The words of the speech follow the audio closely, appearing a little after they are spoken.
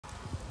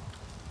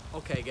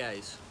Okay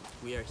guys,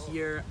 we are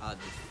here at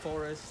the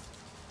Forest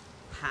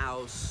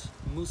House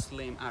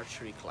Muslim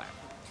Archery Club.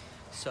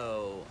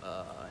 So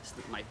it's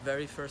my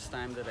very first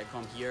time that I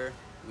come here.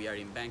 We are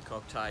in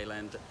Bangkok,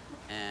 Thailand,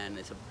 and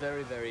it's a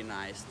very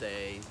nice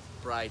day,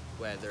 bright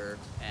weather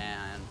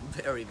and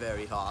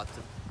very hot.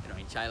 You know,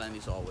 in Thailand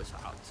it's always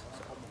hot,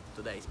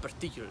 so today is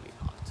particularly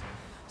hot.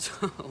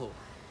 So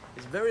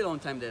it's a very long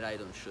time that I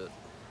don't shoot,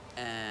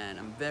 and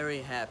I'm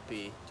very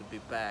happy to be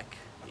back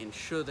in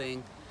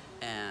shooting.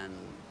 And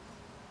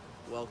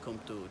welcome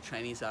to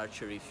Chinese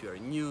Archery if you are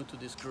new to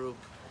this group,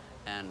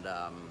 and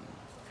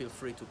feel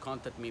free to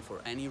contact me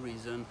for any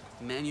reason.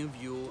 Many of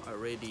you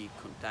already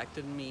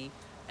contacted me,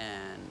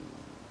 and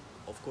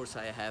of course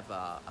I have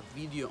a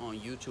video on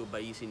YouTube by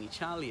using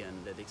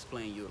Italian that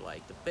explain you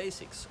like the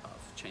basics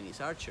of Chinese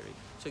archery.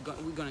 So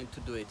we're going to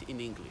do it in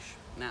English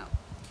now.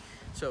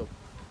 So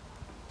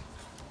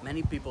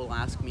many people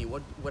ask me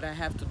what I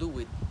have to do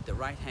with the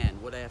right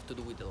hand, what I have to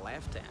do with the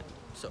left hand.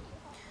 So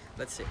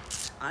let's see.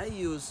 I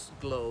use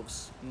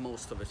gloves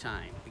most of the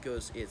time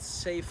because it's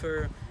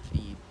safer,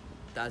 it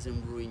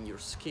doesn't ruin your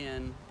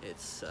skin,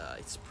 it's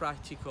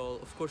practical.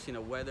 Of course, in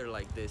a weather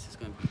like this, it's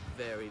going to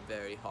be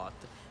very hot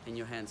and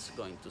your hands are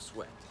going to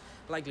sweat.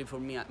 Likely for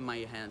me, my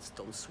hands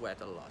don't sweat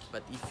a lot,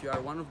 but if you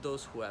are one of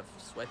those who have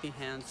sweaty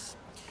hands,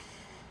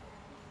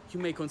 you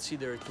may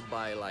consider to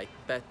buy like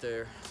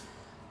better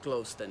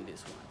gloves than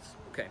these ones.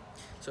 Okay,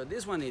 so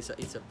this one is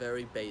it's a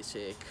very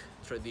basic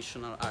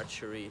traditional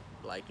archery,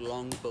 like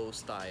longbow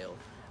style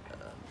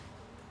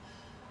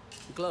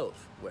glove,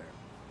 where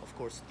of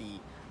course the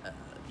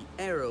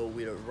arrow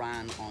will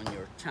run on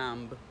your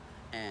thumb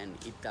and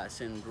it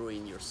doesn't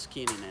ruin your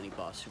skin in any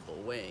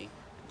possible way.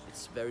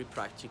 It's very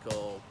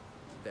practical,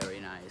 very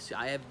nice.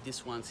 I have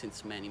this one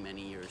since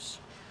many years.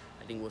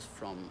 I think it was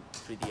from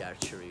 3D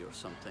Archery or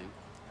something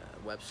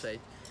website.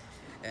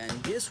 And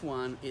this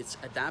one, it's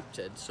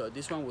adapted. So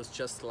this one was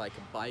just like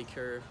a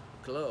biker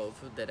glove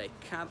that I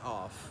cut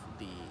off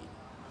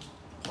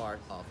the part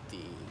of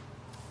the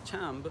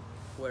thumb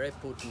where I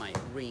put my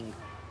ring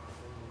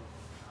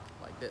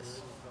like this.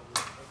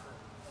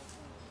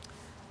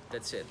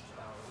 That's it.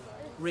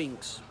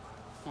 Rings.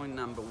 Point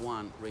number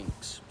one,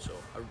 rings. So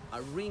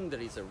a ring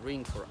that is a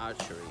ring for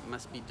archery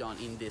must be done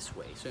in this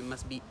way. So it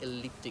must be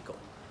elliptical,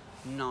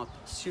 not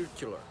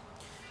circular.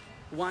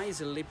 Why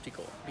is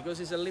elliptical? Because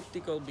it's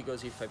elliptical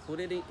because if I put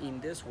it in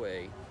this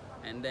way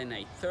and then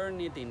I turn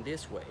it in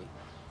this way,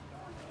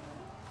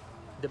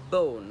 the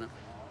bone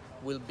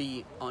will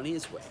be on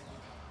its way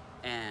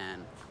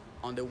and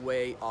on the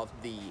way of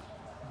the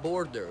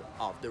border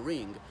of the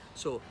ring.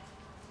 So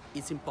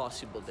it's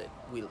impossible that it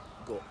will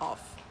go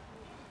off.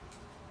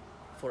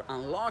 For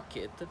unlock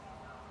it,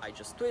 I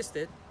just twist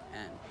it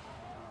and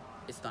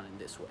it's done in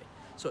this way.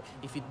 So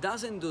if it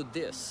doesn't do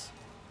this,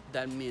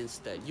 that means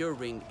that your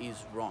ring is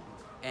wrong.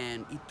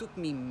 And it took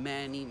me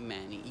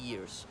many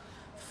years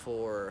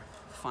for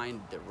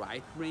find the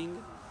right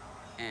ring,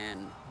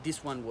 and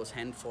this one was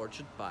hand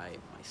forged by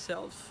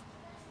myself.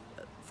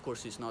 Of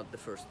course, it's not the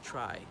first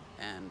try,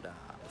 and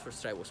the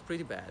first try was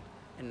pretty bad,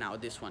 and now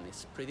this one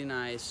is pretty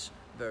nice,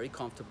 very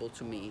comfortable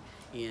to me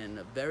in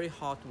very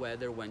hot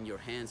weather when your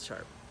hands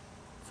are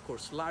of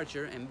course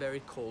larger, and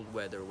very cold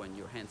weather when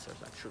your hands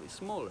are actually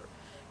smaller.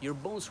 Your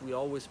bones will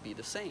always be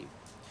the same.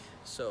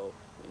 So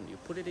when you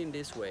put it in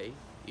this way,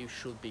 you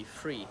should be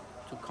free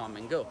to come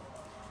and go.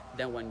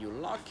 Then when you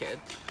lock it,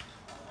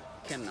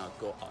 cannot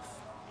go off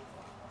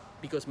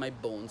because my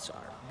bones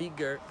are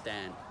bigger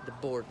than the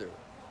border,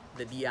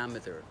 the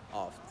diameter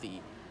of the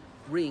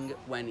ring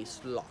when it's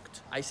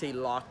locked. I say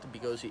locked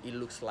because it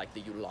looks like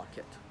that you lock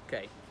it.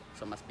 Okay,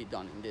 so it must be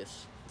done in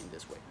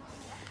this way.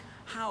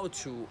 How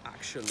to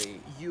actually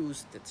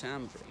use the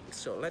thumb ring?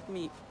 So let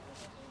me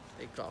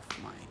take off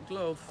my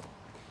glove.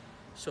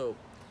 So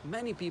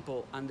many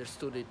people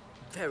understood it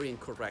very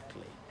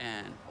incorrectly,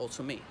 and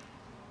also me,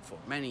 for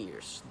many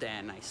years.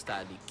 Then I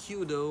studied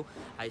Judo,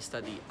 I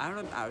studied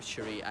Arab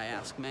archery, I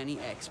asked many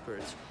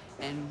experts,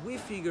 and we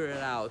figured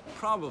it out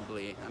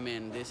probably. I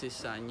mean, this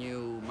is a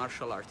new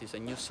martial art, it's a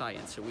new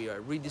science, so we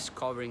are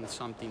rediscovering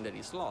something that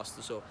is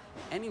lost, so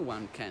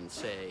anyone can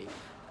say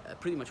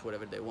pretty much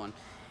whatever they want.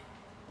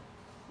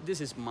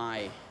 This is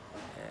my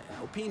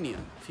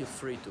opinion. Feel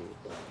free to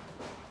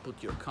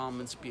put your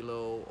comments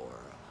below or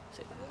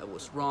say I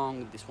was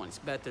wrong, this one is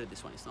better,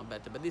 this one is not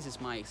better, but this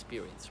is my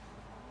experience.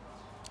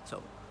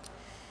 So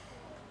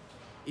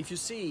if you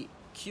see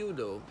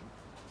Judo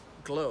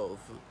glove,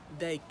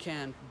 they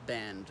can't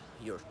bend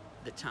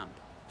the thumb.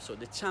 So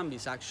the thumb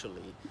is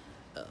actually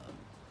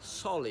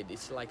solid,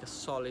 it's like a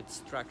solid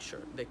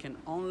structure. They can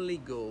only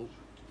go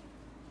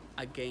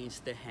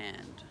against the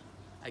hand,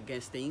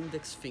 against the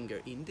index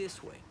finger in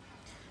this way.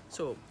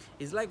 So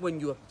it's like when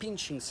you are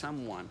pinching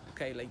someone,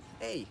 okay, like,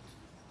 hey,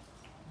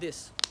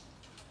 this.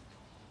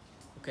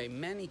 Okay,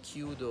 many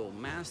Judo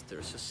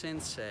masters, a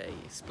sensei,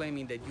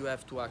 explaining that you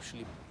have to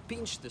actually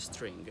pinch the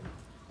string,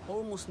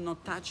 almost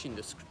not touching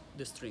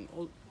the string,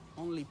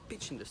 only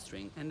pinching the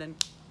string, and then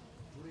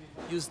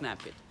you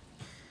snap it.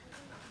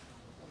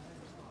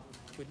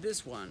 With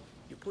this one,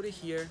 You put it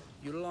here,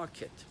 you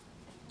lock it.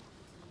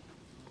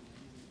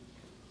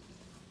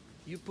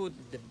 You put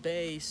the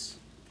base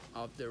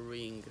of the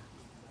ring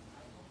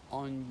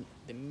on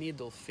the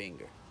middle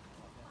finger.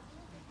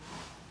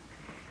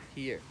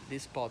 Here,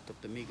 this spot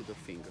of the middle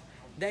finger.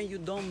 Then you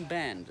don't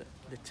bend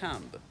the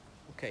thumb.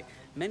 Okay,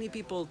 many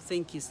people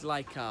think it's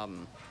like that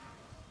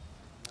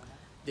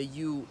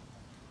you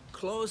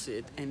close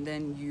it and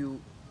then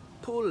you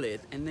pull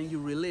it and then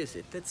you release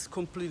it. That's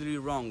completely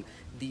wrong.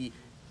 The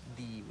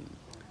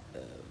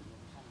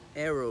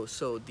arrow,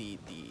 so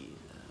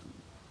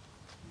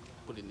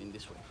put it in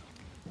this way.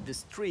 The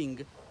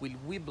string will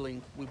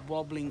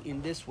wobbling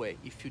in this way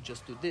if you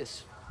just do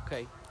this.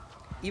 Okay,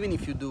 even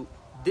if you do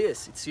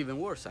this, it's even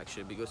worse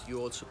actually, because you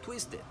also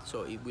twist it,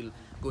 so it will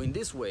go in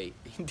this way,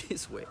 in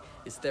this way.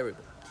 It's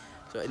terrible.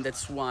 So, and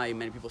that's why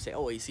many people say,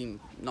 oh, it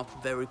seems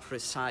not very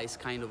precise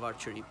kind of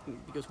archery,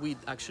 because we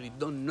actually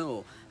don't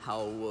know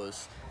how it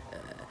was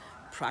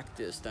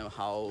practiced and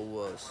how it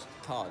was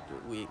taught.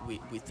 We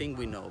think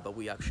we know, but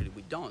we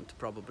don't.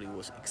 Probably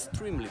was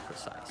extremely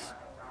precise.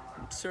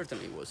 It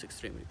certainly was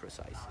extremely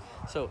precise.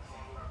 So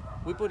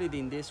we put it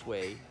in this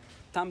way,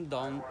 thumb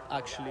down,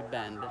 actually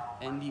bend,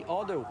 and the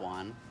other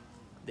one,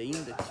 the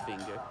index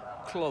finger,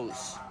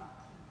 close.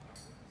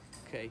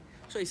 Okay,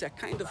 so it's a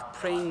kind of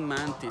praying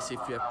mantis, if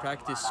you have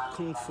practiced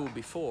Kung Fu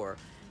before,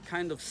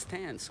 kind of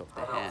stance of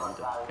the hand,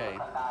 okay,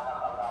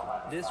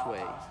 this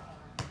way.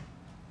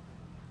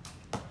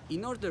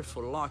 In order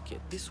for lock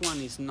it, this one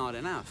is not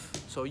enough,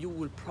 so you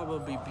will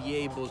probably be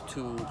able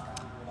to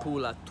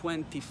pull a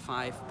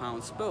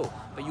 25-pound bow,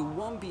 but you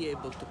won't be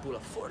able to pull a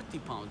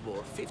 40-pound bow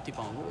or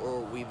 50-pound bow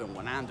or even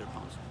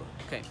 100-pound bow,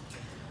 okay.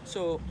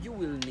 So you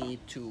will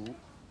need to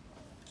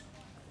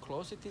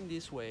close it in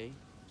this way,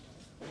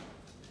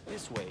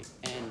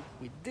 and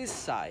with this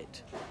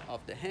side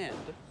of the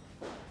hand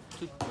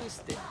to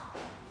twist it.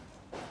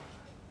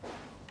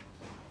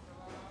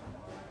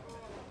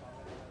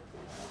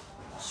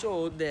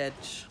 So that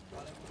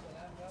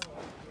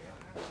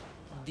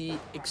the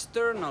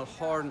external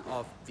horn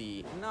of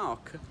the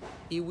knock,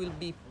 it will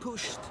be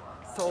pushed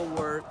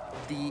toward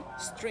the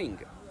string.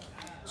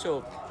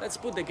 So let's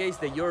put the case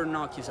that your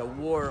knock is a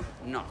war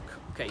knock,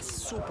 okay,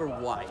 super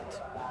wide.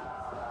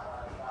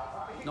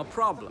 No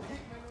problem,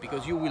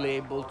 because you will be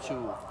able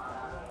to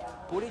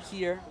put it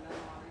here,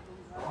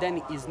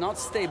 then it's not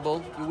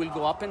stable, you will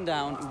go up and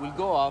down, it will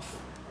go off,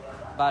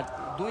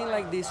 but doing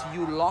like this,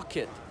 you lock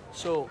it,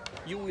 so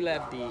you will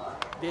have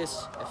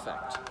this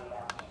effect.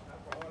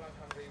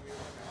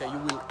 Okay, you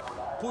will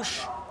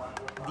push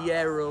the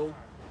arrow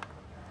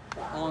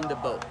on the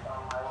bow.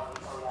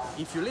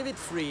 If you leave it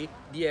free,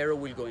 the arrow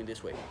will go in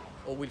this way,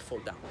 or will fall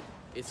down.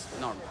 It's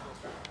normal.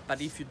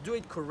 But if you do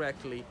it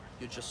correctly,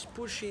 you just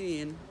push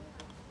it in,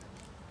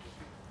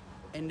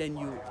 and then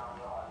you,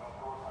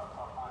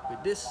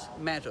 with this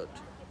method,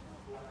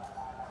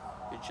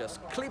 you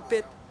just clip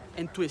it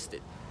and twist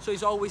it. So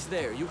it's always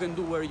there. You can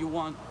do where you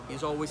want.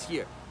 It's always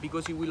here,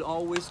 because it will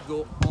always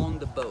go on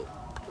the bow.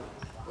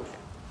 Okay.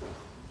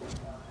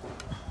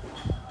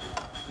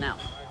 Now,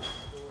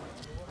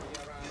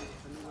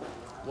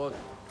 what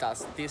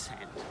does this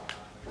hand?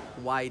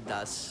 Why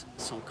does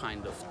some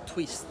kind of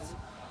twist?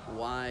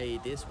 Why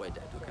this, why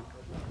that? Okay.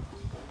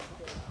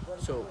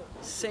 So,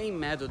 same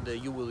method that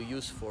you will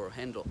use for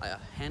handle a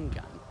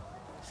handgun.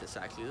 It's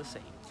exactly the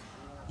same.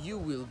 You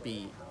will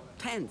be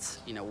tense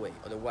in a way,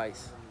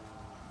 otherwise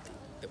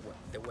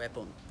the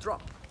weapon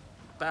drop.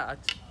 But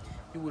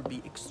you will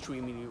be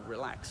extremely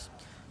relaxed.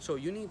 So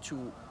you need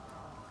to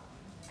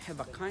have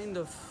a kind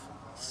of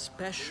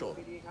special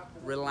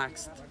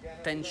relaxed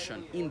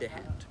tension in the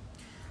hand,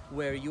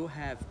 where you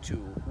have to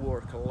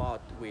work a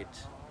lot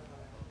with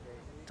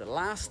the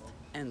last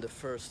and the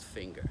first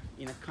finger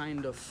in a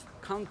kind of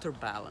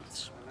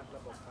counterbalance.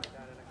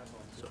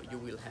 So you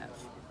will have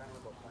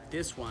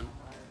this one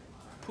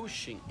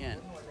pushing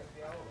in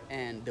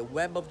and the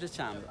web of the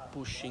thumb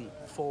pushing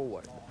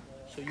forward.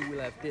 So you will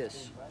have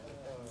this.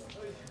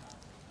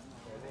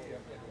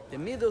 The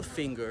middle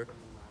finger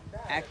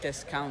acts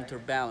as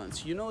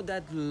counterbalance. You know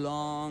that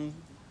long,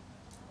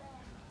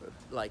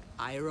 like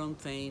iron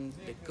thing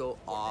that go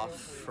off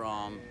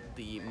from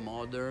the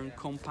modern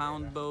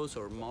compound bows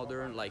or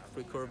modern like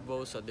recurve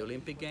bows at the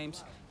Olympic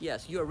Games?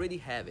 Yes, you already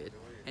have it,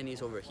 and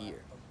it's over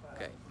here.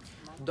 Okay.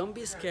 Don't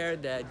be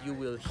scared that you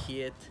will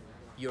hit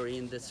your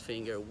index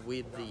finger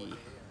with the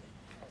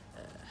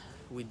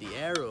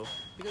arrow,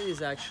 because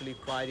it's actually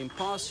quite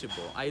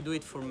impossible. I do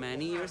it for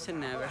many years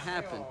and never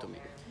happened to me,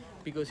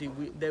 because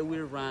they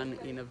will run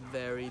in a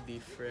very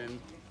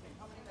different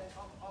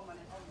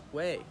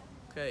way.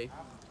 Okay.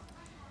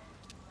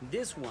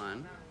 This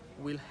one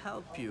will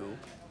help you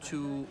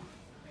to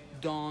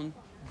don't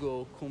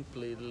go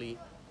completely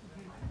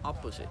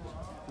opposite.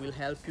 Will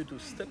help you to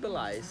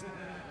stabilize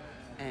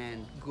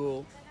and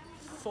go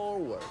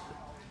forward,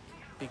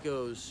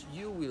 because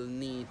you will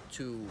need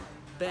to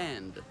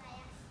bend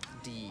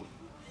the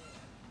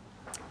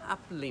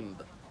up limb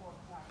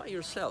by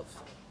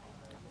yourself.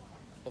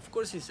 Of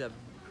course,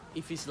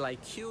 if it's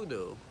like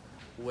judo,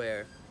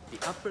 where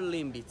the upper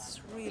limb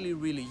is really,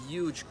 really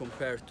huge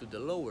compared to the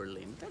lower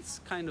limb, that's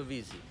kind of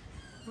easy.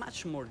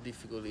 Much more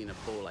difficult in a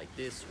bow like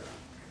this one.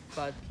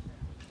 But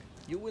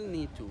you will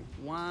need to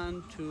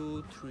 1,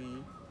 2,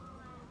 3,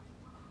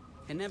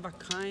 and have a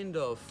kind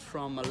of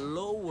from a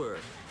lower,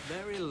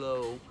 very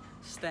low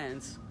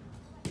stance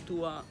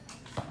to a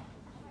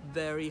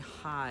very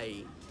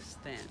high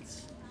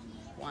stance.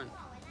 1,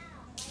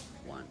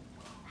 1,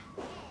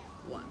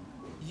 1.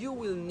 You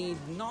will need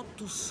not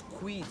to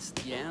squeeze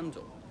the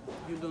handle.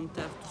 You don't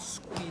have to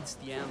squeeze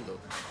the handle.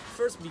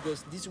 First,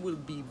 because this will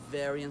be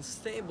very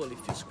unstable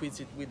if you squeeze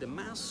it with the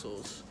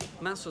muscles.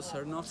 Muscles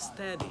are not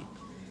steady.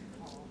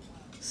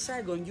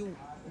 Second, you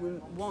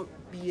won't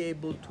be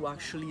able to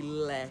actually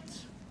let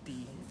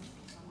the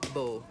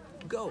bow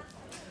go.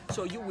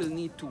 So you will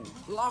need to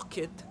lock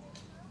it,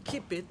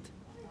 keep it,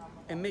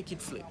 and make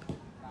it flip.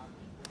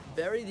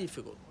 Very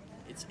difficult.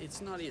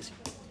 It's not easy.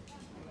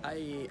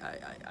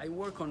 I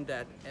work on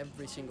that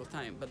every single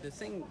time, but the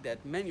thing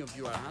that many of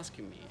you are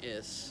asking me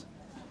is,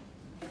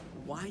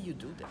 why you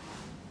do that?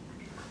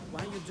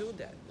 Why you do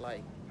that?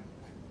 Like,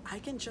 I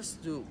can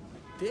just do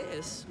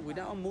this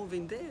without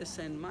moving this,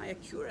 and my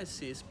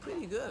accuracy is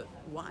pretty good.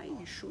 Why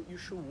you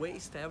should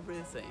waste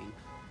everything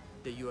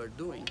that you are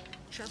doing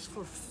just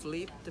for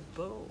flip the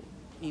bow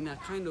in a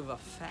kind of a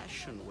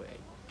fashion way,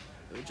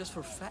 just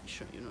for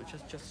fashion, you know?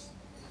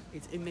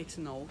 It makes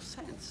no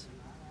sense.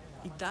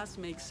 It does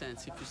make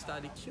sense if you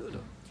study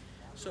Kyudo.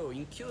 So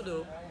in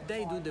Kyudo,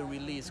 they do the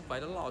release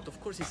quite a lot.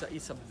 Of course,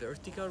 it's a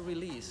vertical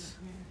release.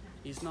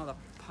 It's not a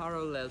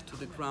parallel to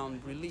the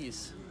ground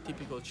release,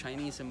 typical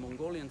Chinese and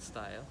Mongolian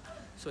style.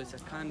 So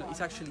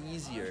it's actually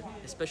easier,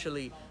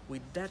 especially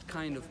with that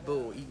kind of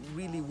bow. It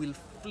really will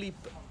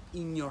flip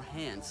in your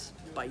hands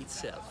by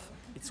itself.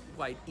 It's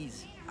quite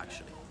easy,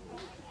 actually.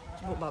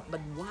 But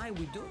why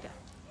we do that?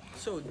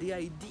 So the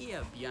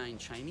idea behind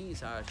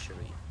Chinese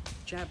archery,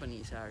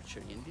 Japanese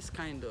archery, and this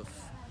kind of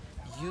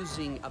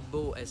using a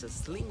bow as a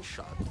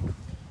slingshot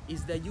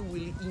is that you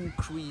will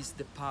increase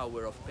the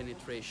power of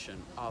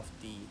penetration of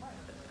the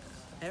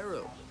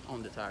arrow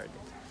on the target.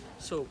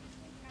 So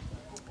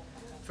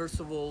first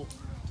of all,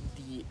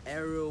 the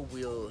arrow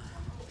will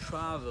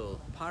travel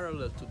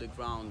parallel to the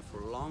ground for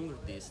longer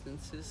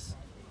distances.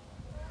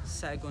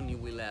 Second, you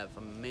will have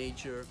a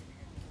major,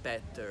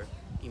 better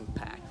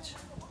impact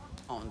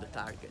on the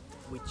target,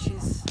 which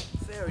is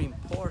very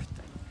important.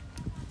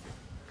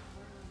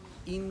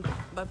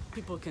 But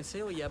people can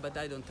say, oh yeah, but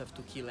I don't have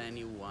to kill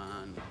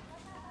anyone.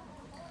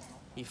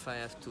 If I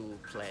have to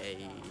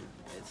play,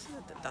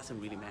 that doesn't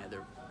really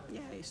matter.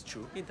 Yeah, it's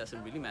true, it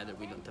doesn't really matter.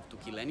 We don't have to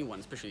kill anyone,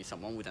 especially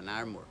someone with an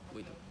armor.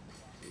 We don't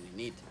really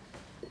need.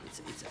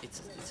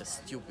 It's a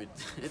stupid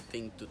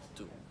thing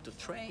to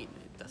train.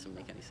 It doesn't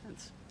make any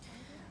sense.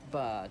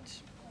 But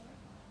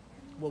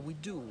what we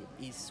do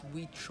is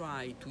we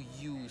try to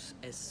use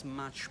as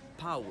much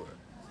power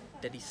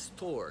that is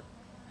stored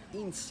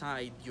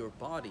inside your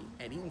body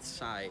and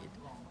inside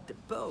the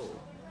bow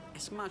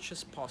as much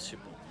as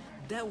possible.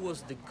 That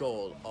was the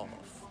goal of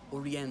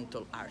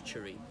Oriental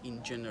archery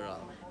in general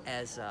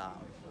as an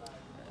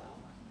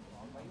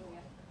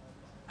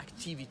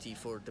activity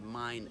for the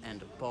mind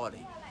and the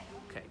body.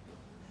 Okay,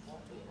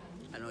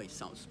 I know it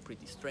sounds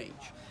pretty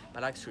strange,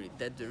 but actually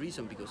that's the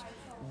reason, because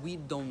we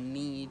don't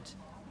need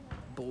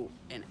bow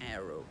and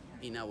arrow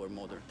in our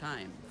modern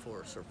time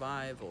for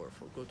survive or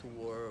for go to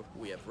war.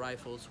 We have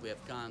rifles, we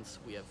have guns,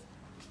 we have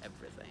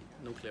everything,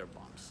 nuclear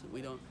bombs.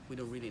 We don't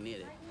really need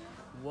it.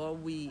 What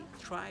we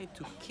try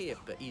to keep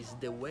is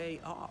the way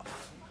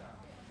of.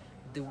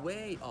 The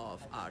way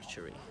of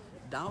archery.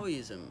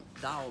 Taoism,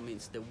 Tao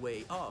means the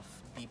way of,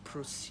 the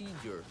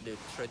procedure, the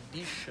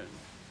tradition.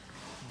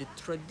 The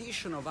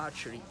tradition of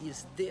archery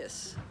is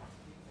this.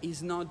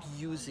 Is not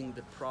using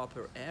the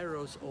proper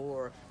arrows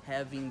or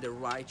having the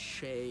right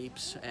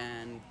shapes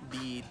and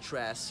be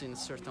dressed in a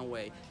certain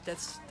way.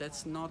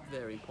 That's not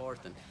very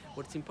important.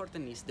 What's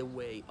important is the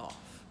way of.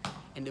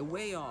 And the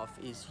way of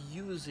is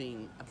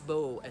using a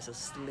bow as a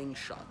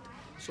slingshot.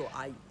 So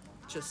I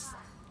just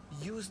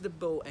use the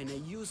bow and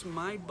I use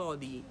my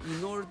body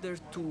in order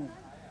to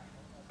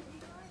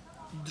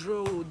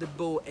draw the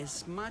bow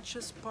as much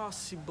as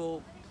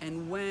possible,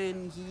 and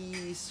when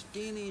he is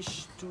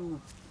finished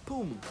to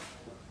boom,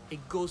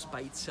 it goes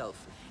by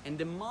itself. And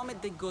the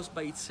moment it goes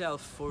by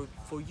itself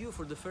for you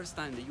for the first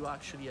time that you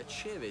actually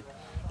achieve it,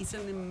 it's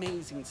an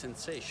amazing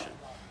sensation.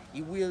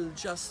 It will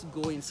just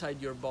go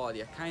inside your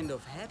body, a kind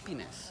of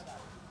happiness,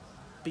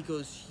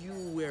 because you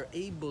were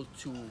able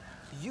to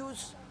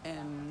use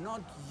and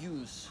not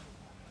use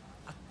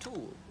a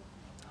tool.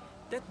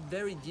 That's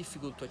very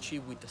difficult to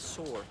achieve with a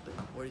sword,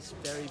 or it's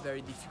very,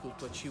 very difficult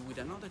to achieve with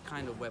another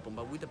kind of weapon,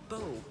 but with a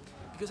bow,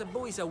 because a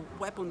bow is a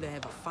weapon that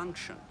has a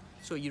function.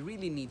 So it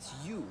really needs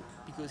you,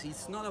 because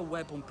it's not a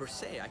weapon per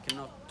se. I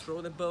cannot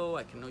throw the bow,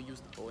 I cannot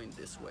use the bow in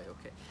this way,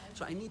 okay?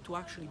 So I need to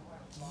actually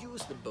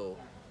use the bow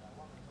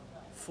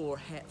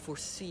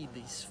foresee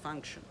this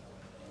function.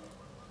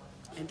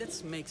 And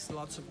that makes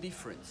lots of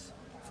difference.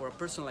 For a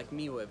person like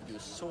me who have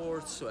used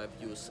swords, who have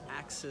used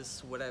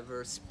axes,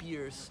 whatever,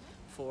 spears,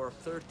 for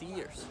 30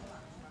 years.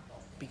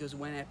 Because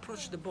when I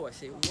approach the bow, I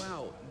say,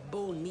 wow,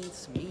 bow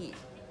needs me.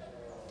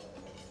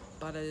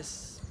 But at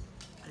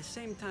the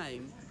same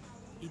time,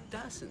 it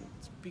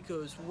doesn't.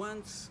 Because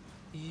once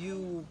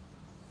you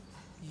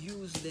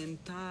use the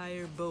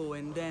entire bow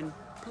and then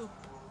ploop,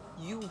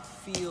 you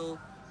feel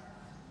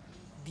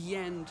the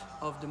end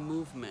of the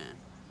movement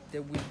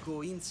that will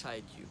go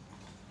inside you.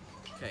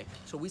 Okay,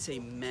 so we say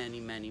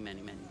many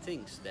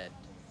things that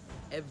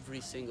every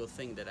single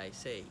thing that I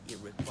say, it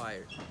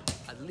requires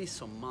at least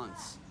some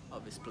months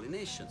of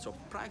explanation, so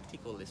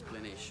practical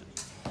explanation.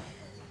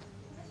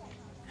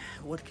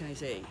 What can I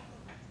say?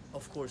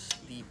 Of course,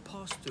 the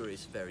posture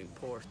is very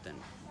important.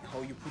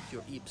 How you put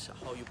your hips,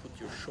 how you put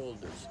your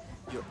shoulders,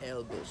 your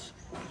elbows,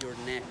 your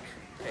neck.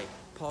 Okay,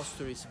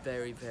 posture is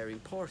very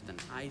important.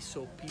 I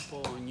saw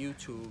people on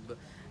YouTube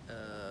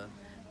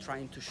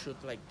trying to shoot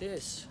like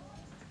this.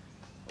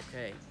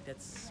 Okay,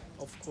 that's,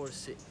 of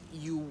course,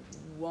 you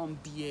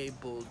won't be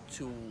able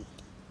to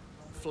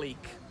flick,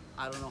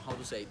 I don't know how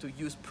to say, to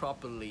use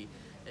properly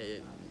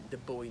the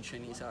bow in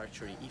Chinese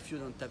archery if you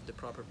don't have the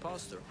proper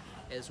posture,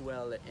 as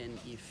well, and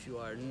if you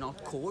are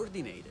not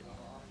coordinated,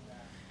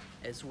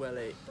 as well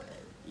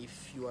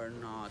if you are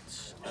not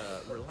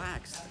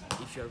relaxed,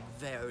 if you're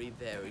very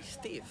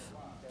stiff.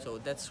 So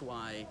that's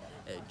why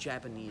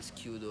Japanese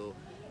Kyudo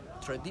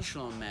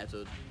traditional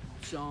method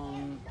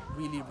don't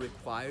really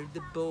require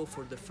the bow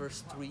for the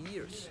first 3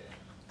 years.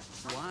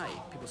 Why?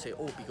 People say,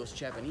 oh, because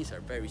Japanese are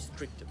very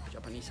strict.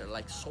 Japanese are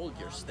like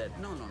soldiers. That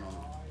no.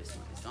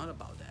 It's not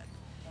about that.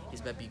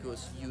 It's that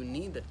because you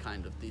need that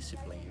kind of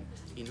discipline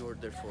in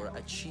order for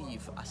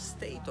achieve a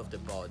state of the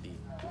body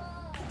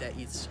that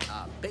is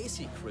a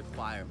basic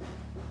requirement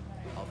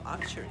of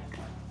archery.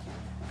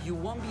 You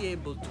won't be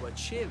able to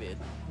achieve it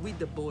with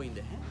the bow in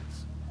the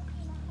hands,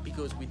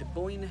 because with the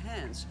bow in the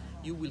hands,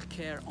 you will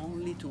care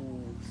only to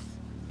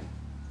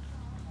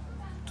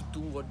do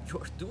what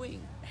you're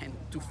doing and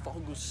to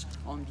focus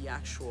on the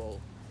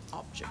actual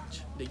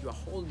object that you are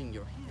holding in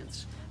your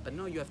hands. But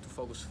now you have to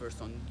focus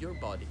first on your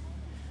body.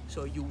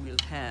 So you will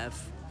have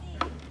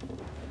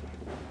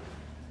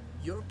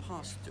your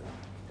posture.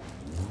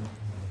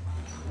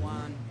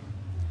 1,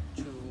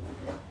 2,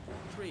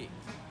 3.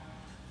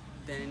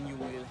 Then you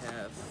will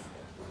have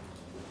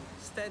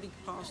static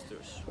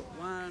postures.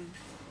 1,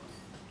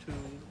 2,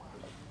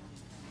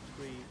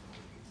 3,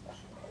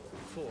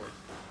 4.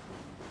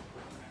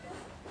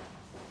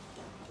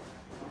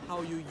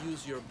 How you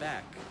use your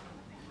back,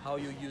 how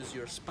you use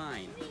your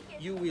spine.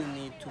 You will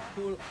need to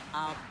pull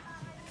up,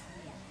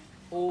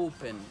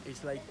 open.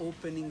 It's like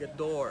opening a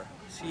door.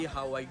 See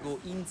how I go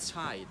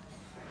inside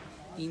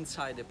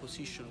the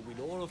position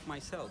with all of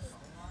myself,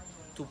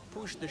 to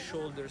push the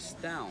shoulders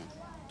down,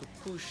 to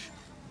push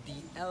the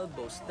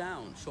elbows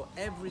down, so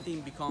everything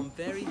becomes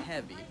very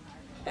heavy.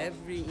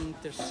 Every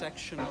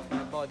intersection of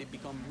my body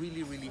becomes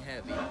really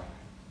heavy,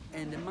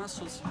 and the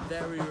muscles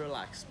very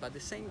relaxed. But at the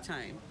same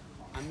time,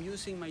 I'm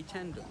using my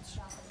tendons.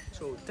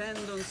 So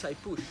tendons, I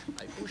push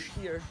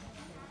here,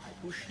 I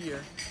push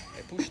here,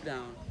 I push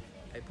down,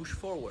 I push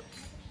forward.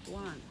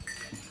 1.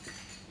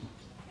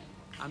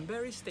 I'm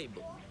very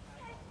stable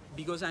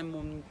because I'm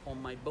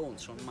on my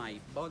bones, on my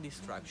body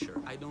structure.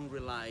 I don't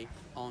rely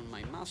on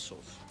my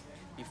muscles.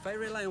 If I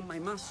rely on my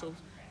muscles,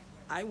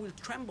 I will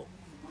tremble,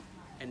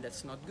 and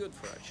that's not good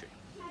for archery.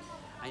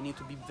 I need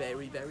to be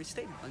very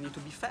stable. I need to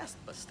be fast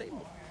but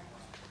stable.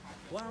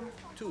 1,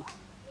 2.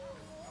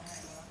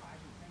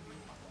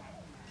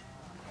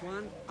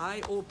 1,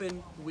 I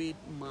open with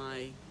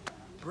my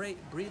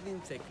breathing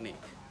technique.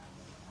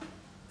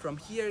 From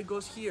here it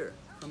goes here,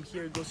 from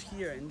here it goes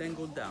here, and then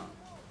go down.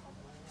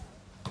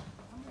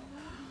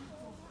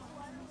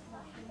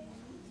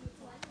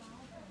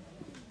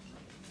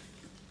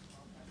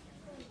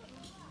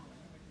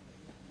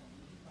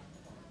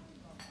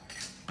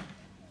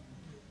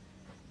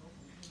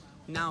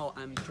 Now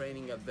I'm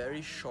training a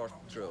very short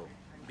throw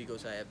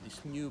because I have this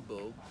new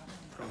bow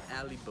from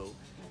Ali Bow,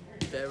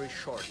 very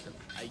short.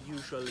 I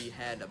usually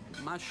had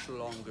a much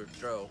longer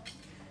throw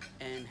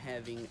and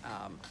having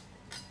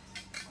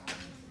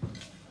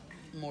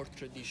more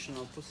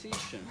traditional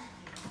position.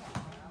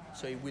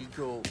 So it will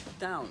go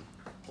down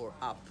or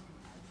up.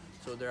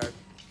 So there are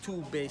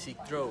 2 basic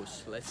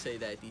throws. Let's say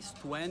that is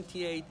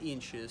 28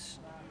 inches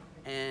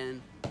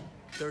and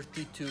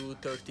 32,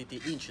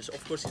 33 inches.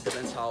 Of course, it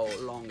depends how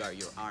long are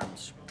your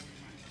arms.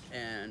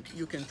 And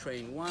you can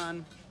train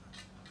 1,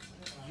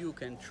 you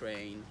can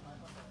train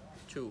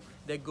 2.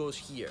 That goes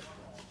here.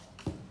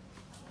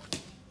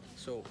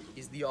 So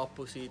it's the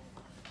opposite.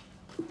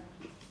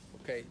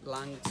 Okay,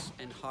 lungs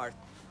and heart.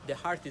 The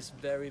heart is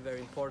very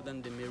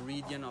important. The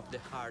meridian of the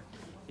heart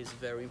is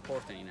very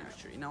important in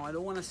archery. Now, I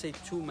don't want to say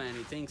too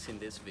many things in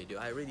this video.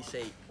 I already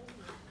say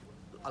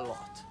a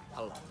lot.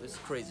 It's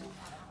crazy.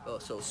 Oh,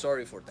 so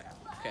sorry for that.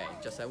 Okay,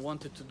 just I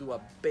wanted to do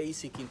a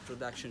basic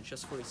introduction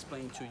just for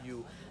explain to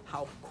you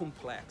how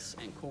complex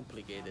and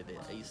complicated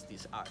it is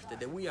this art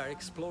that we are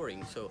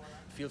exploring. So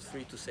feel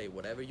free to say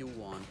whatever you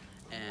want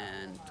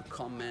and to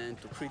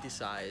comment, to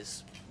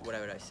criticize,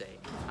 whatever I say.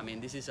 I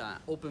mean, this is an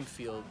open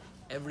field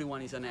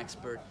everyone is an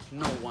expert.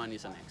 No one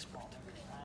is an expert.